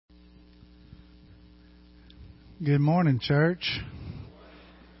Good morning, church.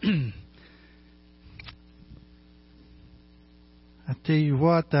 I tell you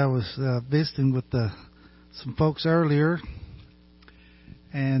what, I was visiting with some folks earlier,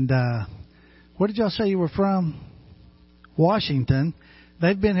 and where did y'all say you were from? Washington.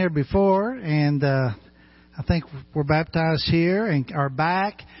 They've been here before, and I think were baptized here and are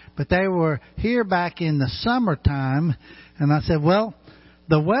back, but they were here back in the summertime, and I said, well,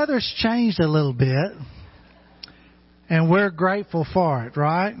 the weather's changed a little bit. And we're grateful for it,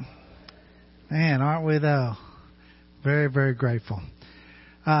 right? Man, aren't we though? Very, very grateful.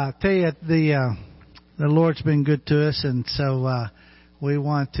 I tell you, the Lord's been good to us, and so we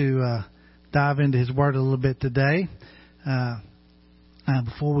want to dive into His Word a little bit today.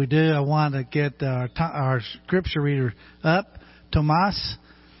 Before we do, I want to get our scripture reader up. Tomas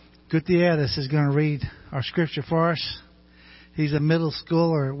Gutierrez is going to read our scripture for us. He's a middle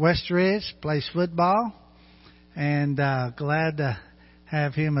schooler at Westridge, plays football. And glad to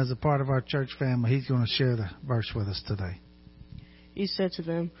have him as a part of our church family. He's going to share the verse with us today. He said to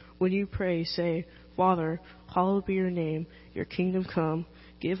them, when you pray, say, Father, hallowed be your name, your kingdom come.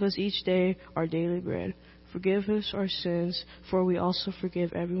 Give us each day our daily bread. Forgive us our sins, for we also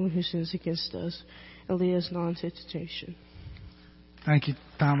forgive everyone who sins against us. And lead us not into temptation. Thank you,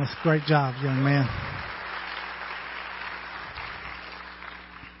 Thomas. Great job, young man.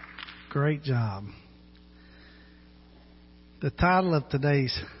 Great job. The title of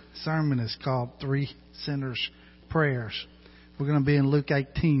today's sermon is called Three Sinners' Prayers. We're going to be in Luke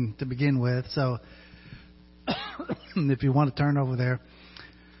 18 to begin with, so if you want to turn over there.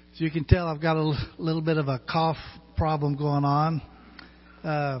 So you can tell I've got a little bit of a cough problem going on.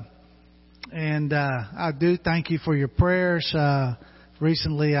 And I do thank you for your prayers.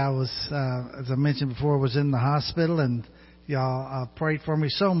 Recently I was, as I mentioned before, was in the hospital, and y'all prayed for me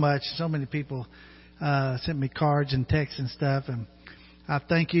so much. So many people sent me cards and texts and stuff, and I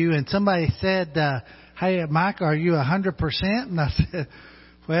thank you. And somebody said, hey, Mike, are you 100%? And I said,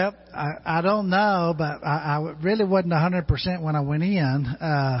 well, I don't know, but I really wasn't 100% when I went in.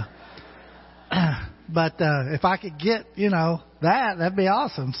 But if I could get, that'd be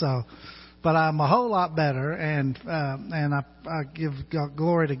awesome. So, but I'm a whole lot better, and I give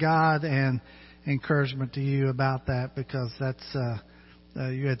glory to God and encouragement to you about that, because that's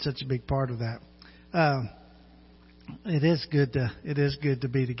you had such a big part of that. It is good to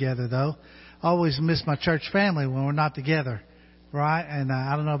be together, though. I always miss my church family when we're not together, right? And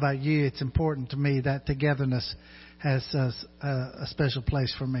I don't know about you, it's important to me that togetherness has a special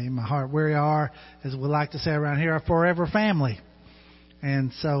place for me in my heart. We are, as we like to say around here, a forever family.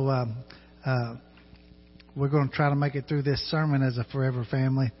 And so we're going to try to make it through this sermon as a forever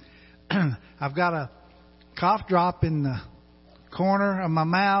family. I've got a cough drop in the corner of my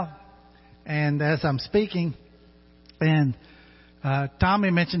mouth, and as I'm speaking, and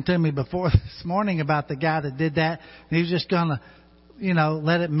Tommy mentioned to me before this morning about the guy that did that. And he was just going to,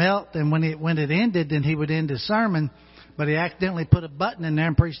 let it melt. And when it ended, then he would end his sermon. But he accidentally put a button in there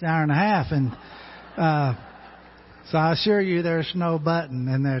and preached an hour and a half. And so I assure you there's no button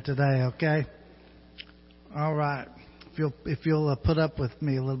in there today, okay? All right. If you'll put up with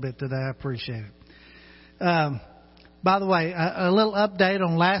me a little bit today, I appreciate it. By the way, a little update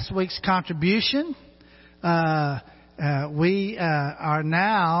on last week's contribution. We are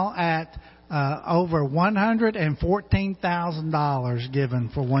now at over $114,000 given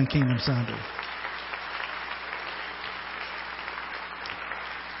for One Kingdom Sunday.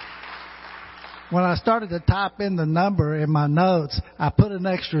 When I started to type in the number in my notes, I put an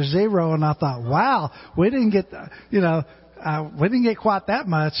extra zero, and I thought, wow, we didn't get, we didn't get quite that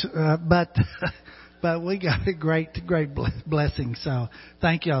much, but we got a great blessing. So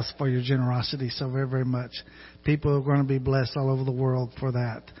thank y'all for your generosity so very, very much. People are going to be blessed all over the world for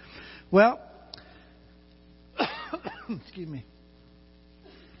that. Well, excuse me.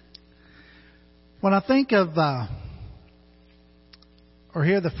 When I think of or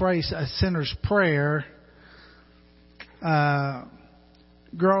hear the phrase a sinner's prayer,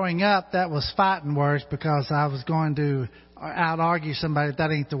 growing up, that was fighting words, because I was going to out-argue somebody that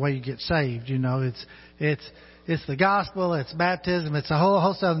ain't the way you get saved. It's the gospel, it's baptism, it's a whole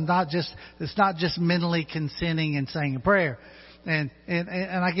host of them. It's not just mentally consenting and saying a prayer. And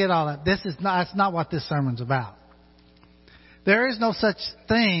I get all that. That's not what this sermon's about. There is no such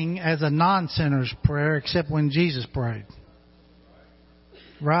thing as a non-sinner's prayer except when Jesus prayed.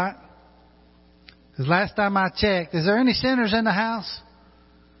 Right? Because last time I checked, is there any sinners in the house?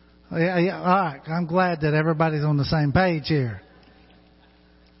 Yeah, all right. I'm glad that everybody's on the same page here.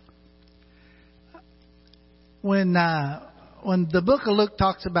 When the book of Luke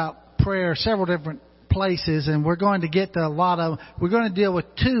talks about prayer, several different places, and we're going to get to a lot of them. We're going to deal with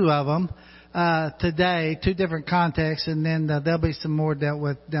two of them today, two different contexts, and then there'll be some more dealt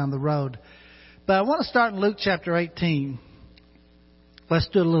with down the road. But I want to start in Luke chapter 18. Let's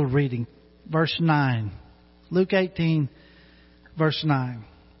do a little reading. Verse 9. Luke 18, verse 9.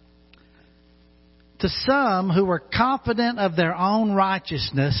 To some who were confident of their own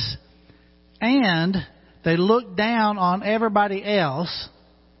righteousness and they looked down on everybody else,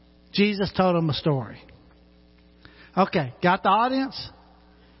 Jesus told them a story. Okay, got the audience?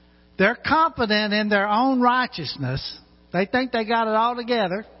 They're confident in their own righteousness. They think they got it all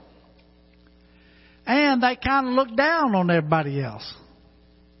together. And they kind of look down on everybody else.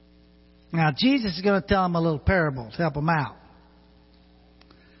 Now, Jesus is going to tell them a little parable to help them out.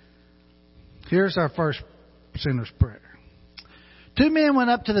 Here's our first sinner's prayer. Two men went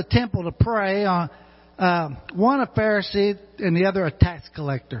up to the temple to pray, one a Pharisee and the other a tax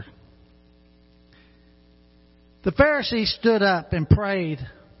collector. The Pharisee stood up and prayed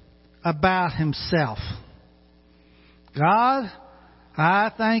about himself. God,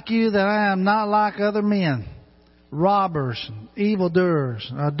 I thank you that I am not like other men, robbers,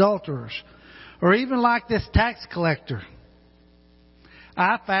 evildoers, adulterers, or even like this tax collector.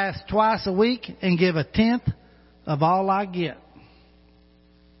 I fast twice a week and give a tenth of all I get.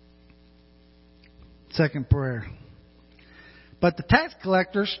 Second prayer. But the tax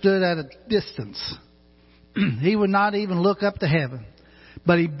collector stood at a distance. He would not even look up to heaven,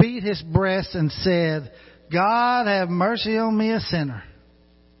 but he beat his breast and said, God, have mercy on me, a sinner.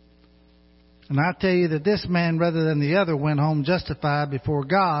 And I tell you that this man, rather than the other, went home justified before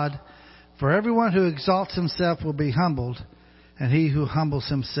God. For everyone who exalts himself will be humbled, and he who humbles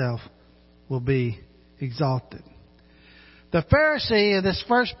himself will be exalted. The Pharisee in this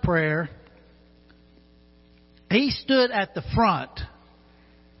first prayer, he stood at the front.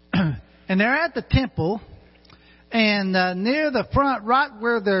 And they're at the temple. And near the front, right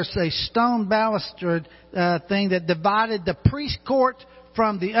where there's a stone balustrade thing that divided the priest court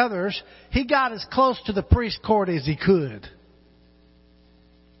from the others, he got as close to the priest court as he could.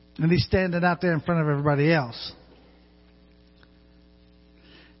 And he's standing out there in front of everybody else.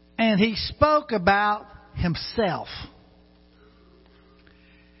 And he spoke about himself.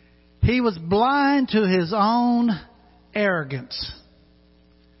 He was blind to his own arrogance.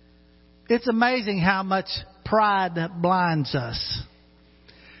 It's amazing how much pride blinds us.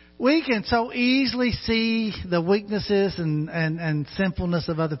 We can so easily see the weaknesses and sinfulness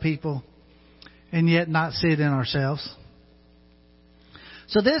of other people and yet not see it in ourselves.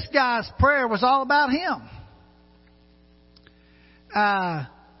 So this guy's prayer was all about him.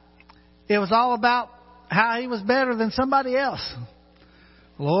 It was all about how he was better than somebody else.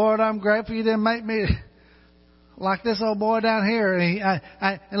 Lord, I'm grateful you didn't make me like this old boy down here. And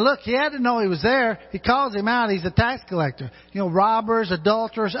look, he had to know he was there. He calls him out. He's a tax collector. You know, robbers,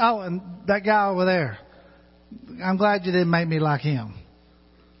 adulterers. Oh, and that guy over there. I'm glad you didn't make me like him.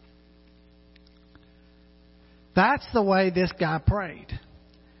 That's the way this guy prayed.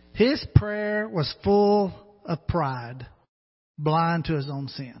 His prayer was full of pride, blind to his own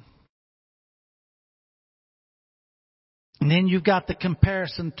sin. And then you've got the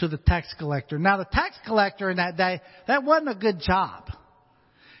comparison to the tax collector. Now, the tax collector in that day, that wasn't a good job.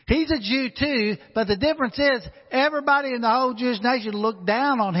 He's a Jew too, but the difference is everybody in the whole Jewish nation looked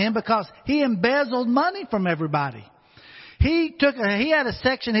down on him because he embezzled money from everybody. He had a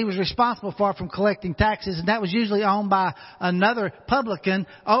section he was responsible for from collecting taxes, and that was usually owned by another publican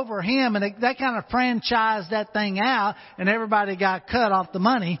over him, and that kind of franchised that thing out, and everybody got cut off the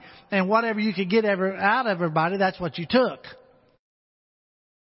money, and whatever you could get out of everybody, that's what you took.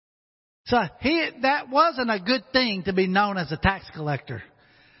 So that wasn't a good thing to be known as a tax collector.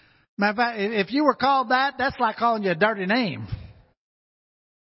 Matter of fact, if you were called that, that's like calling you a dirty name.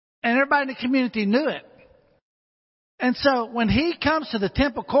 And everybody in the community knew it. And so when he comes to the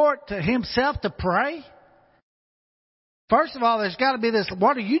temple court to himself to pray, first of all, there's got to be this,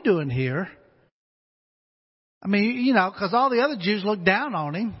 what are you doing here? I mean, you know, because all the other Jews look down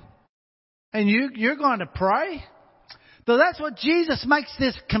on him. And you're going to pray? So that's what Jesus makes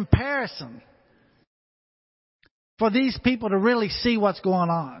this comparison for these people to really see what's going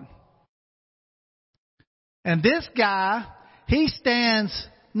on. And this guy, he stands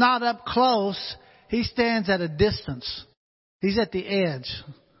not up close. He stands at a distance. He's at the edge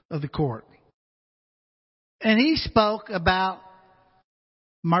of the court. And he spoke about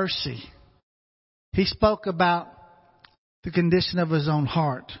mercy. He spoke about the condition of his own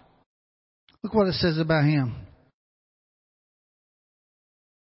heart. Look what it says about him.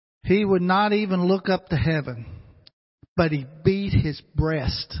 He would not even look up to heaven, but he beat his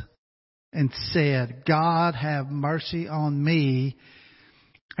breast and said, God have mercy on me.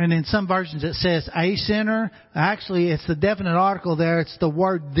 And in some versions it says a sinner. Actually, it's the definite article there. It's the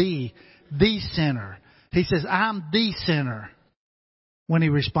word the sinner. He says, I'm the sinner when he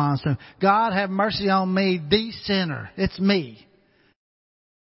responds to him. God have mercy on me, the sinner. It's me.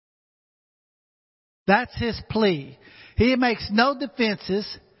 That's his plea. He makes no defenses.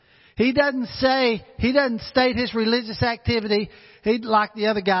 He doesn't state his religious activity. He, like the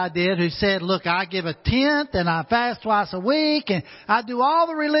other guy did, who said, look, I give a tenth and I fast twice a week and I do all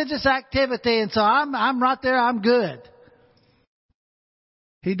the religious activity, and so I'm right there, I'm good.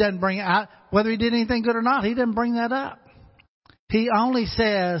 He doesn't bring out whether he did anything good or not. He doesn't bring that up. He only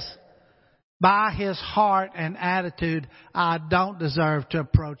says, by his heart and attitude, I don't deserve to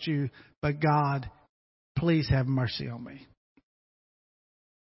approach you, but God, please have mercy on me.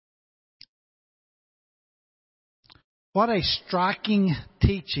 What a striking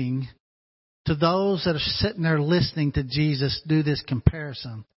teaching to those that are sitting there listening to Jesus do this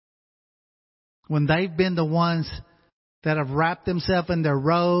comparison. When they've been the ones that have wrapped themselves in their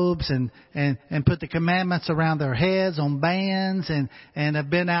robes and put the commandments around their heads on bands and have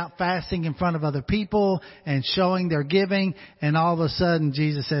been out fasting in front of other people and showing their giving, and all of a sudden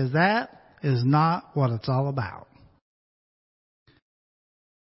Jesus says, that is not what it's all about.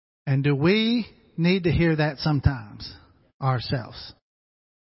 And do we need to hear that sometimes ourselves?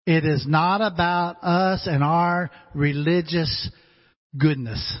 It is not about us and our religious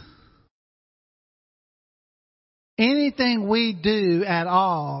goodness. Anything we do at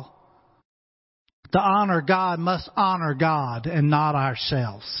all to honor God must honor God and not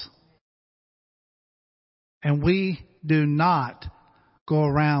ourselves. And we do not go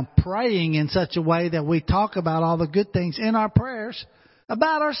around praying in such a way that we talk about all the good things in our prayers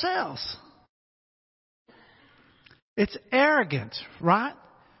about ourselves. It's arrogance, right?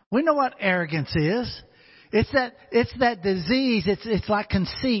 We know what arrogance is. It's that disease. It's like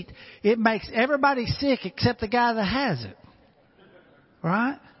conceit. It makes everybody sick except the guy that has it.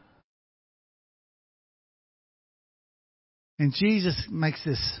 Right? And Jesus makes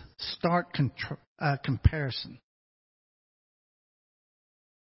this stark comparison.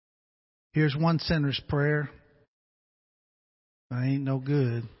 Here's one sinner's prayer. It ain't no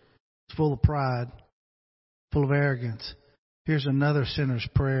good. It's full of pride, full of arrogance. Here's another sinner's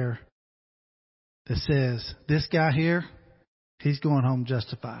prayer that says, this guy here, he's going home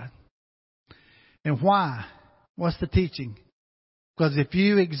justified. And why? What's the teaching? Because if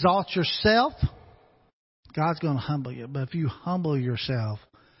you exalt yourself, God's going to humble you. But if you humble yourself,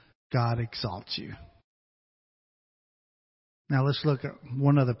 God exalts you. Now let's look at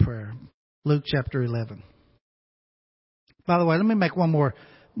one other prayer. Luke chapter 11. By the way, let me make one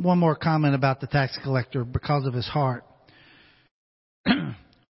more comment about the tax collector because of his heart.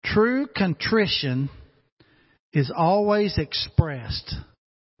 True contrition is always expressed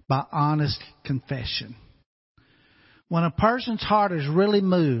by honest confession. When a person's heart is really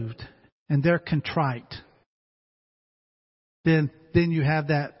moved and they're contrite, then you have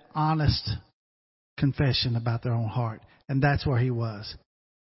that honest confession about their own heart. And that's where he was.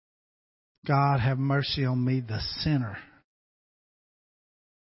 God, have mercy on me, the sinner.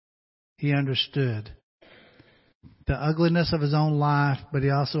 He understood the ugliness of his own life, but he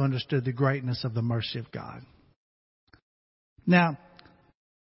also understood the greatness of the mercy of God. Now,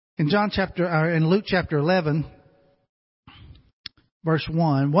 in Luke chapter 11, verse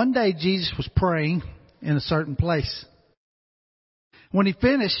 1, one day Jesus was praying in a certain place. When he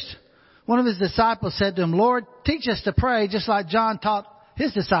finished, one of his disciples said to him, Lord, teach us to pray just like John taught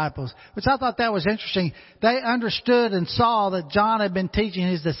his disciples, which I thought that was interesting. They understood and saw that John had been teaching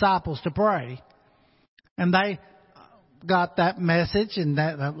his disciples to pray. And they got that message and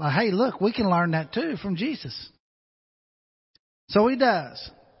that, hey, look, we can learn that too from Jesus. So he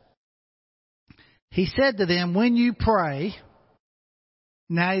does. He said to them, when you pray,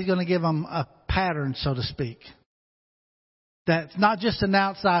 now he's going to give them a pattern, so to speak. That's not just an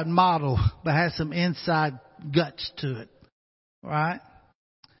outside model, but has some inside guts to it. Right?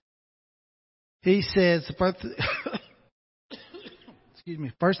 He says, first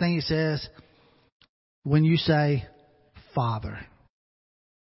thing he says, when you say, Father.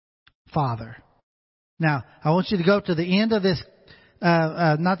 Father. Now, I want you to go to the end of this,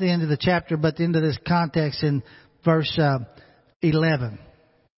 not the end of the chapter, but the end of this context in verse 11.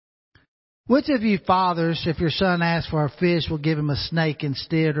 Which of you fathers, if your son asks for a fish, will give him a snake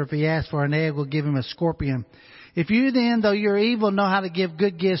instead, or if he asks for an egg, will give him a scorpion? If you then, though you're evil, know how to give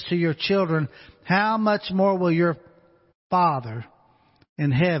good gifts to your children, how much more will your Father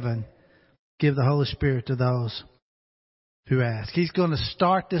in heaven give the Holy Spirit to those who ask. He's going to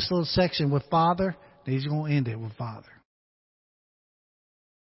start this little section with Father, and He's going to end it with Father.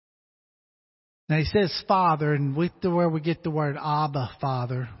 Now He says Father, and where we get the word Abba,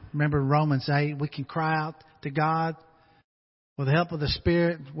 Father. Remember Romans 8, we can cry out to God. With the help of the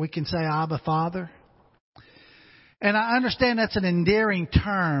Spirit, we can say Abba, Father. And I understand that's an endearing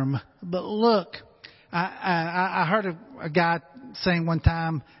term, but look, I heard a guy saying one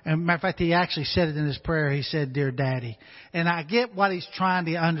time, and matter of fact, he actually said it in his prayer. He said, "Dear Daddy." And I get what he's trying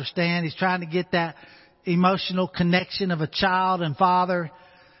to understand. He's trying to get that emotional connection of a child and father.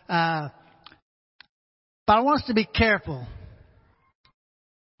 But I want us to be careful.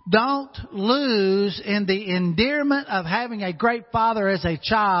 Don't lose in the endearment of having a great father as a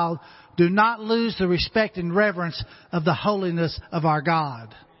child. Do not lose the respect and reverence of the holiness of our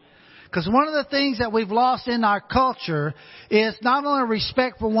God. Because one of the things that we've lost in our culture is not only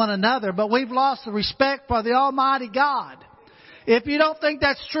respect for one another, but we've lost the respect for the Almighty God. If you don't think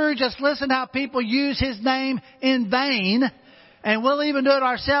that's true, just listen how people use His name in vain. And we'll even do it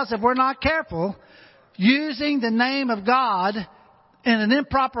ourselves if we're not careful. Using the name of God in an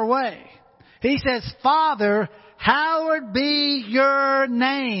improper way. He says, Father, hallowed be your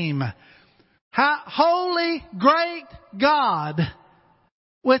name. Holy, great God,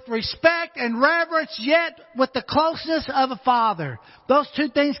 with respect and reverence, yet with the closeness of a father. Those two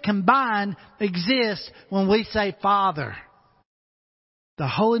things combined exist when we say Father. The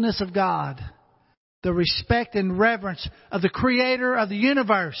holiness of God, the respect and reverence of the Creator of the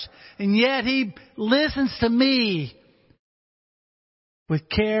universe, and yet He listens to me with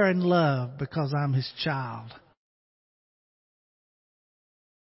care and love because I'm His child.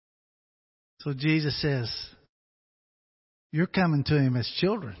 So Jesus says, you're coming to Him as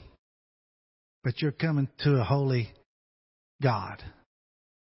children, but you're coming to a holy God.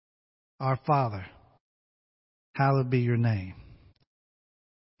 Our Father, hallowed be your name.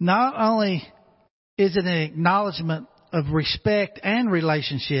 Not only is it an acknowledgement of respect and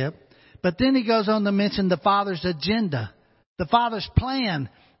relationship, but then He goes on to mention the Father's agenda. The Father's plan.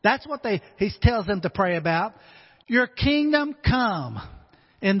 That's what He tells them to pray about. Your kingdom come.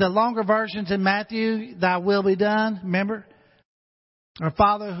 In the longer versions in Matthew, Thy will be done. Remember? Our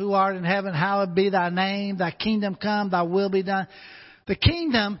Father who art in heaven, hallowed be Thy name. Thy kingdom come. Thy will be done. The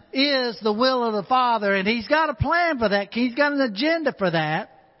kingdom is the will of the Father, and He's got a plan for that. He's got an agenda for that.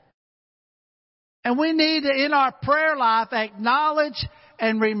 And we need to, in our prayer life, acknowledge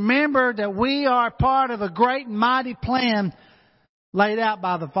and remember that we are part of a great and mighty plan laid out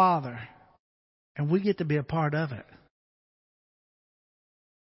by the Father. And we get to be a part of it.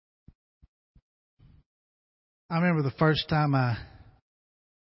 I remember the first time I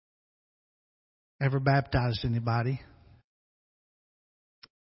ever baptized anybody.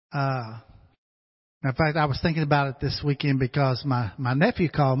 In fact, I was thinking about it this weekend because my nephew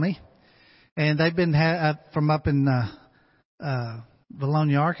called me. And they've been from up in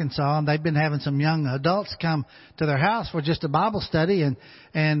Valonia, Arkansas, and they've been having some young adults come to their house for just a Bible study,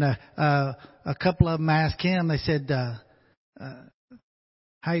 and a couple of them asked him. They said,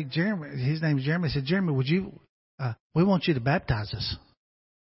 "Hey, Jeremy," his name is Jeremy. They said, "Jeremy, would you? We want you to baptize us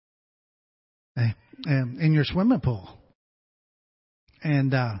in your swimming pool."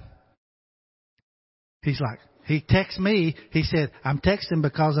 And he's like, he texts me. He said, "I'm texting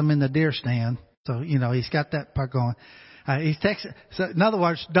because I'm in the deer stand." So he's got that part going. He's texting. So in other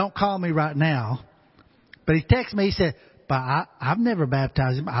words, don't call me right now. But he texted me. He said, "But I've never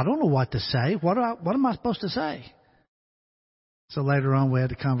baptized him. I don't know what to say. What am I supposed to say?" So later on, we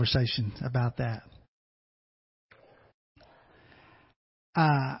had a conversation about that.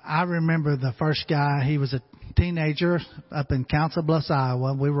 I remember the first guy. He was a teenager up in Council Bluffs,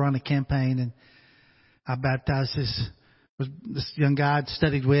 Iowa. We were on a campaign, and I baptized this young guy I'd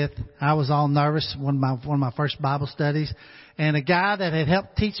studied with. I was all nervous. One of my first Bible studies, and a guy that had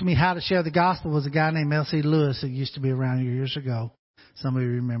helped teach me how to share the gospel was a guy named L.C. Lewis, who used to be around here years ago. Some of you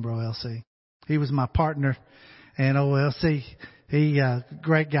remember OLC. He was my partner, and OLC, he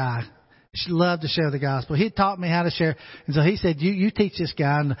great guy. She loved to share the gospel. He taught me how to share, and so he said, "You teach this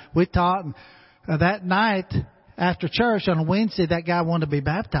guy." And we taught. And that night after church on a Wednesday, that guy wanted to be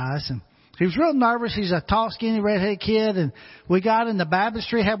baptized, and he was real nervous. He's a tall, skinny, redheaded kid, and we got in the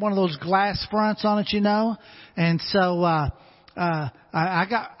baptistry. Had one of those glass fronts on it, and so I'm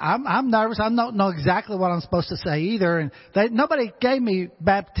nervous. I don't know exactly what I'm supposed to say either, and nobody gave me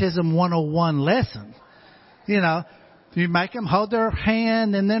baptism 101 lesson. You make them hold their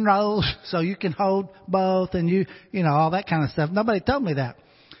hand and then roll so you can hold both, and all that kind of stuff. Nobody told me that.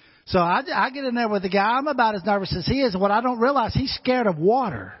 So I get in there with the guy. I'm about as nervous as he is. And what I don't realize, he's scared of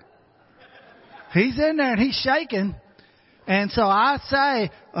water. He's in there and he's shaking. And so I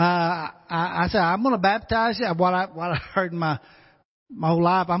say, I say, I'm going to baptize you. What I heard in my whole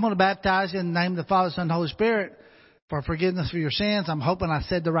life, I'm going to baptize you in the name of the Father, Son, and Holy Spirit for forgiveness for your sins. I'm hoping I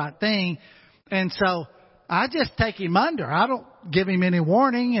said the right thing. And so I just take him under. I don't give him any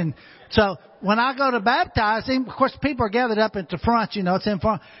warning. And so when I go to baptize him, of course, people are gathered up at the front, you know, it's in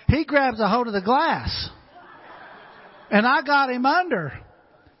front. He grabs a hold of the glass. And I got him under.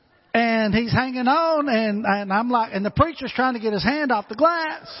 And he's hanging on, and I'm like, and the preacher's trying to get his hand off the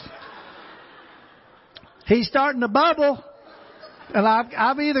glass. He's starting to bubble. And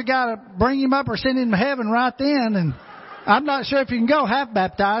I've either got to bring him up or send him to heaven right then. And I'm not sure if you can go half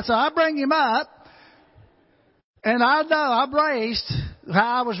baptized. So I bring him up. And I know I'm raised,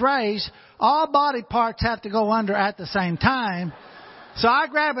 how I was raised, all body parts have to go under at the same time. So I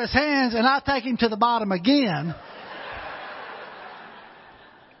grab his hands and I take him to the bottom again.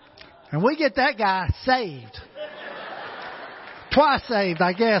 And we get that guy saved. Twice saved,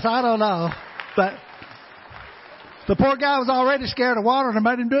 I guess. I don't know. But the poor guy was already scared of water and I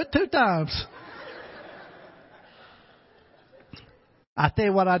made him do it 2 times. I tell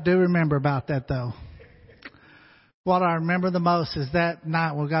you what I do remember about that, though. What I remember the most is that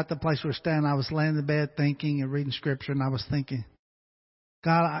night when we got to the place we were staying, I was laying in the bed thinking and reading Scripture, and I was thinking,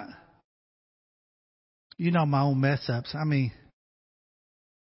 God, you know my own mess-ups. I mean,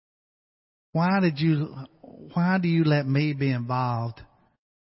 why do you let me be involved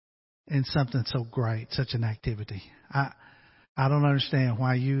in something so great, such an activity? I don't understand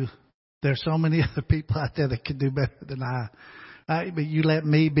why there's so many other people out there that could do better than I, but you let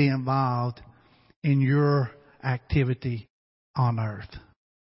me be involved in your activity on earth.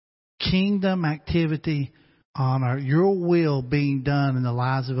 Kingdom activity on earth. Your will being done in the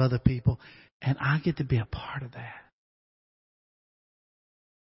lives of other people. And I get to be a part of that.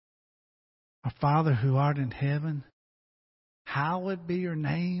 Our Father who art in heaven, hallowed be your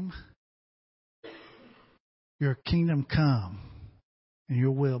name. Your kingdom come and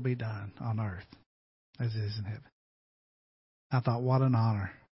your will be done on earth as it is in heaven. I thought, what an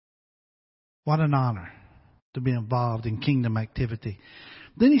honor. What an honor to be involved in kingdom activity.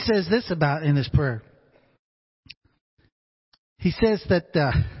 Then he says this about in his prayer. He says that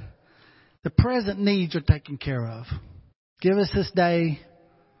the present needs are taken care of. Give us this day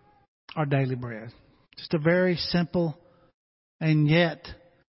our daily bread. Just a very simple and yet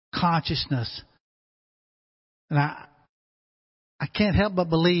consciousness. And I can't help but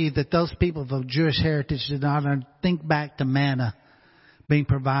believe that those people of Jewish heritage did not think back to manna being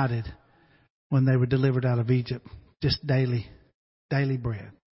provided when they were delivered out of Egypt. Just daily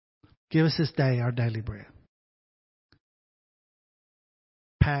bread. Give us this day our daily bread.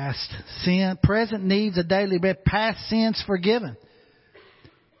 Past sin, present needs of daily bread. Past sins forgiven.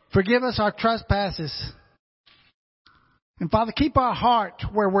 Forgive us our trespasses. And Father, keep our heart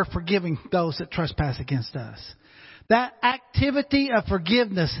where we're forgiving those that trespass against us. That activity of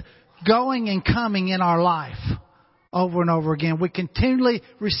forgiveness going and coming in our life over and over again. We continually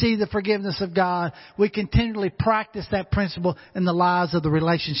receive the forgiveness of God. We continually practice that principle in the lives of the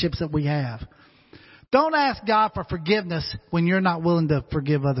relationships that we have. Don't ask God for forgiveness when you're not willing to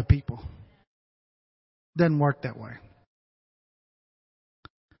forgive other people. Doesn't work that way.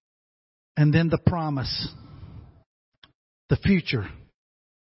 And then the promise. The future.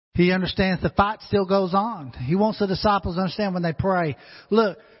 He understands the fight still goes on. He wants the disciples to understand when they pray,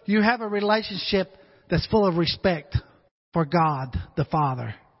 look, you have a relationship that's full of respect for God the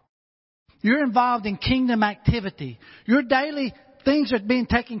Father. You're involved in kingdom activity. Your daily things are being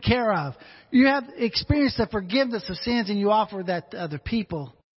taken care of. You have experienced the forgiveness of sins and you offer that to other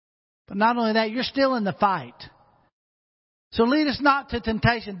people. But not only that, you're still in the fight. So lead us not to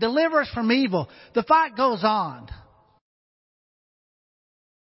temptation. Deliver us from evil. The fight goes on.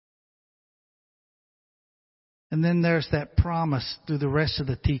 And then there's that promise through the rest of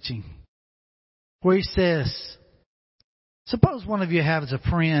the teaching where he says, suppose one of you has a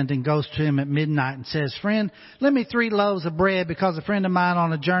friend and goes to him at midnight and says, friend, lend me 3 loaves of bread because a friend of mine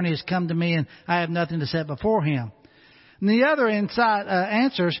on a journey has come to me and I have nothing to set before him. And the other inside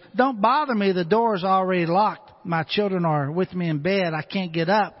answers, don't bother me. The door is already locked. My children are with me in bed. I can't get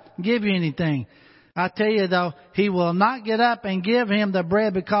up and give you anything. I tell you though, he will not get up and give him the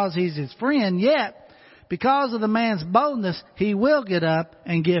bread because he's his friend. Yet, because of the man's boldness, he will get up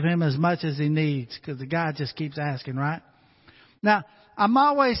and give him as much as he needs. Because the guy just keeps asking, right? Now, I'm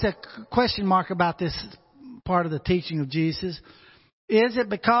always a question mark about this part of the teaching of Jesus. Is it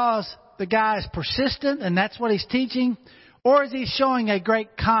because the guy is persistent and that's what he's teaching? Or is he showing a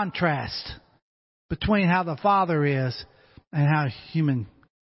great contrast between how the Father is and how human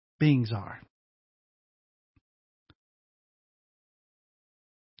beings are?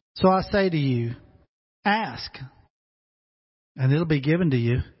 So I say to you, ask, and it'll be given to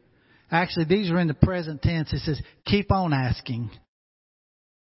you. Actually, these are in the present tense. It says, keep on asking.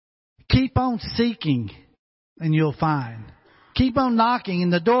 Keep on seeking, and you'll find. Keep on knocking,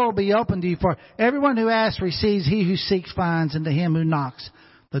 and the door will be open to you. For everyone who asks receives, he who seeks finds, and to him who knocks,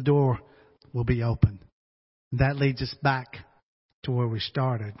 the door will be open. That leads us back to where we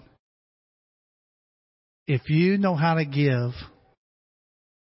started. If you know how to give,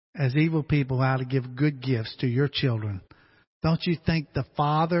 as evil people, how to give good gifts to your children, don't you think the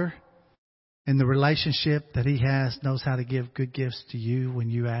Father and the relationship that He has knows how to give good gifts to you when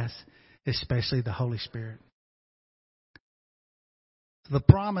you ask, especially the Holy Spirit? The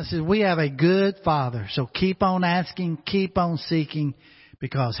promise is we have a good Father. So keep on asking, keep on seeking,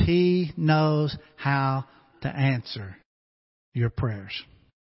 because He knows how to answer your prayers.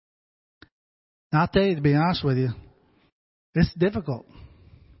 Now, I'll tell you, to be honest with you, it's difficult.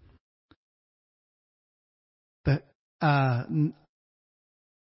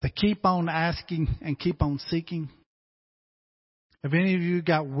 To keep on asking and keep on seeking. Have any of you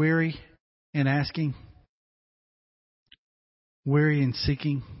got weary in asking? Weary in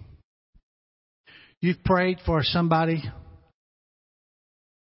seeking? You've prayed for somebody.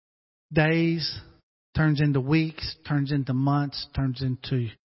 Days turns into weeks, turns into months, turns into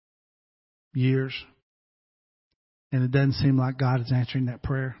years. And it doesn't seem like God is answering that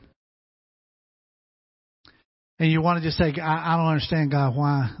prayer. And you want to just say, I don't understand, God,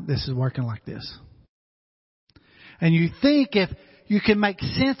 why this is working like this. And you think if you can make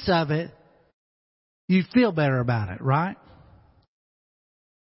sense of it, you feel better about it, right?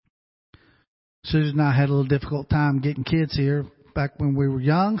 Susan and I had a little difficult time getting kids here back when we were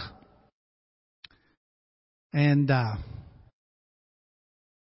young. And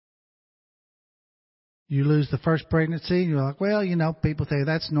you lose the first pregnancy, and you're like, well, you know, people say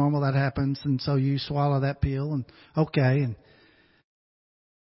that's normal, that happens, and so you swallow that pill, and okay, and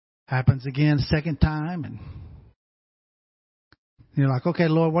happens again second time, and you're like, okay,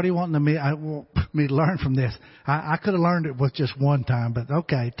 Lord, what do you want me to learn from this? I could have learned it with just one time, but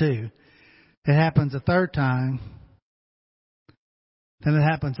okay, two. It happens a third time, then it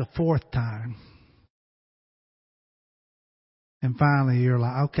happens a fourth time, and finally you're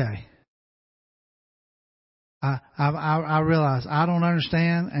like, okay. I realize I don't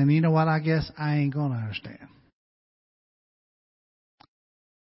understand, and you know what? I guess I ain't going to understand.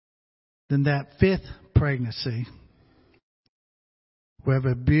 Then that fifth pregnancy, we have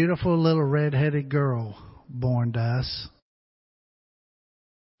a beautiful little red-headed girl born to us,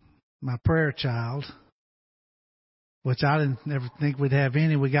 my prayer child, which I didn't never think we'd have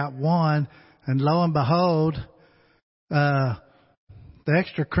any. We got one, and lo and behold, the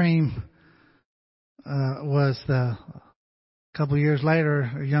extra cream was a couple of years later,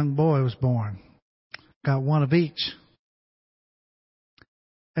 a young boy was born. Got one of each.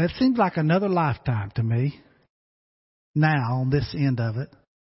 And it seems like another lifetime to me now on this end of it.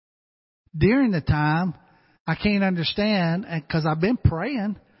 During the time, I can't understand, because I've been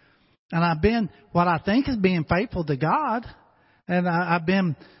praying, and I've been what I think is being faithful to God, and I've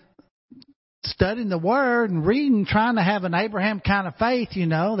been studying the Word and reading, trying to have an Abraham kind of faith, you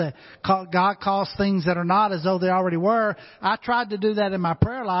know, that God calls things that are not as though they already were. I tried to do that in my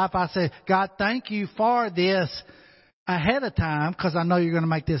prayer life. I said, God, thank you for this ahead of time, because I know you're going to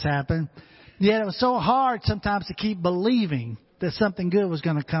make this happen. Yet it was so hard sometimes to keep believing that something good was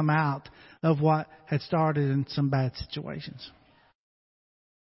going to come out of what had started in some bad situations.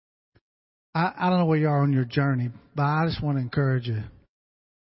 I don't know where you are on your journey, but I just want to encourage you.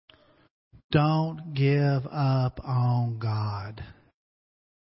 Don't give up on God.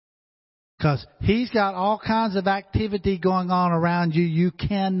 Because He's got all kinds of activity going on around you you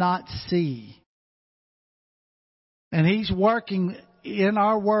cannot see. And He's working in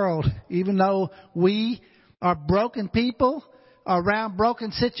our world, even though we are broken people around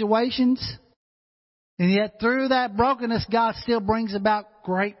broken situations. And yet through that brokenness, God still brings about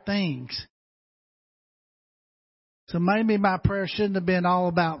great things. So maybe my prayer shouldn't have been all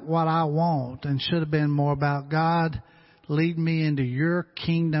about what I want, and should have been more about, God, lead me into your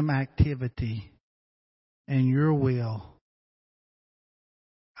kingdom activity and your will.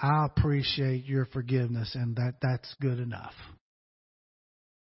 I appreciate your forgiveness, and that's good enough.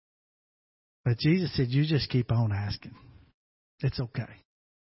 But Jesus said, you just keep on asking. It's okay.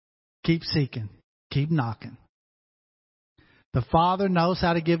 Keep seeking. Keep knocking. The Father knows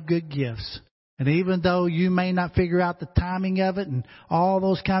how to give good gifts. And even though you may not figure out the timing of it and all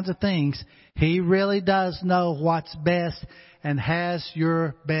those kinds of things, He really does know what's best and has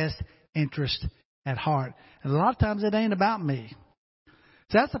your best interest at heart. And a lot of times it ain't about me.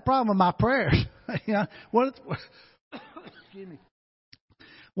 So that's the problem with my prayers. You know, excuse me.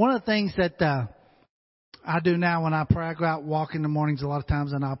 One of the things that I do now when I pray, I go out walk in the mornings a lot of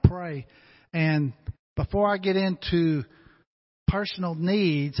times and I pray. And before I get into personal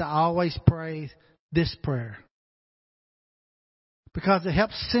needs, I always pray this prayer. Because it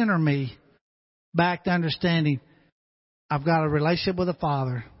helps center me back to understanding I've got a relationship with the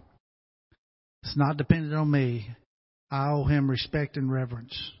Father. It's not dependent on me. I owe Him respect and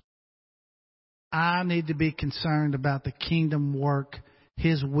reverence. I need to be concerned about the kingdom work,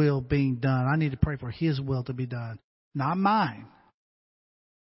 His will being done. I need to pray for His will to be done, not mine.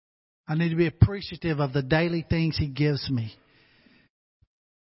 I need to be appreciative of the daily things He gives me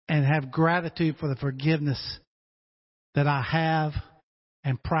and have gratitude for the forgiveness that I have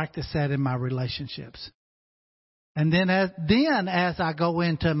and practice that in my relationships. And then as I go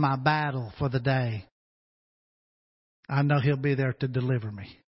into my battle for the day, I know He'll be there to deliver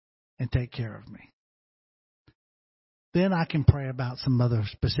me and take care of me. Then I can pray about some other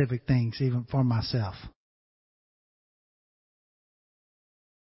specific things, even for myself.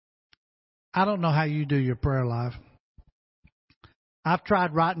 I don't know how you do your prayer life. I've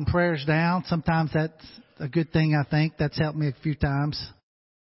tried writing prayers down. Sometimes that's a good thing, I think. That's helped me a few times.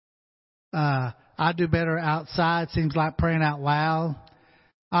 I do better outside. Seems like praying out loud.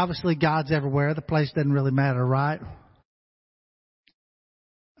 Obviously, God's everywhere. The place doesn't really matter, right?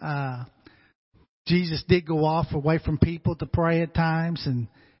 Jesus did go off away from people to pray at times,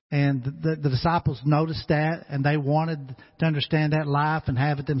 and the disciples noticed that, and they wanted to understand that life and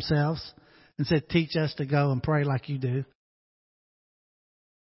have it themselves, and said, "Teach us to go and pray like you do."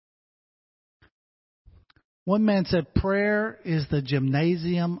 One man said, "Prayer is the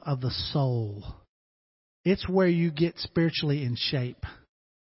gymnasium of the soul." It's where you get spiritually in shape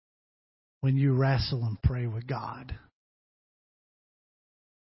when you wrestle and pray with God.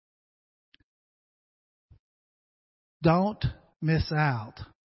 Don't miss out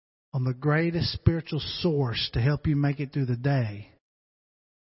on the greatest spiritual source to help you make it through the day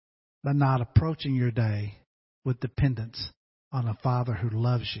by not approaching your day with dependence on a Father who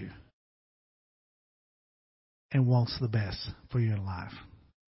loves you and wants the best for your life.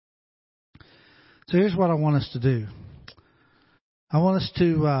 So here's what I want us to do. I want us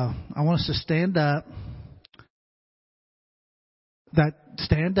to stand up.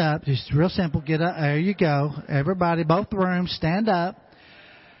 Stand up. Just real simple. Get up. There you go. Everybody, both rooms, stand up.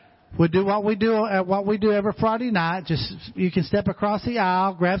 We'll do what we do every Friday night. Just you can step across the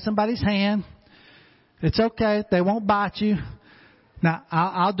aisle, grab somebody's hand. It's okay. They won't bite you. Now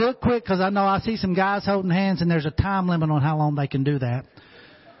I'll do it quick because I know I see some guys holding hands, and there's a time limit on how long they can do that.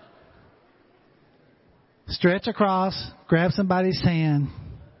 Stretch across, grab somebody's hand.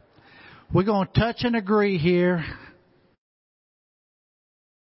 We're going to touch and agree here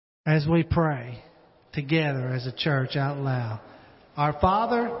as we pray together as a church out loud. Our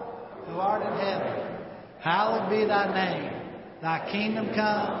Father, who art in heaven, hallowed be thy name. Thy kingdom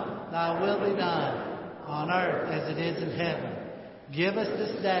come, thy will be done, on earth as it is in heaven. Give us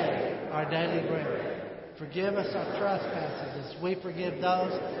this day our daily bread. Forgive us our trespasses as we forgive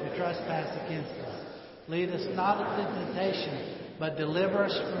those who trespass against us. Lead us not into temptation, but deliver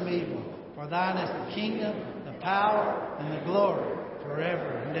us from evil. For thine is the kingdom, the power, and the glory,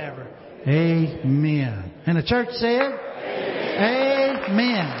 forever and ever. Amen. And the church said,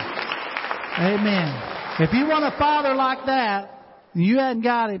 Amen. Amen. If you want a Father like that, and you hadn't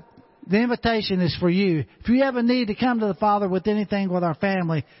got it, the invitation is for you. If you have a need to come to the Father with anything with our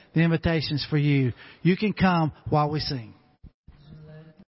family, the invitation is for you. You can come while we sing.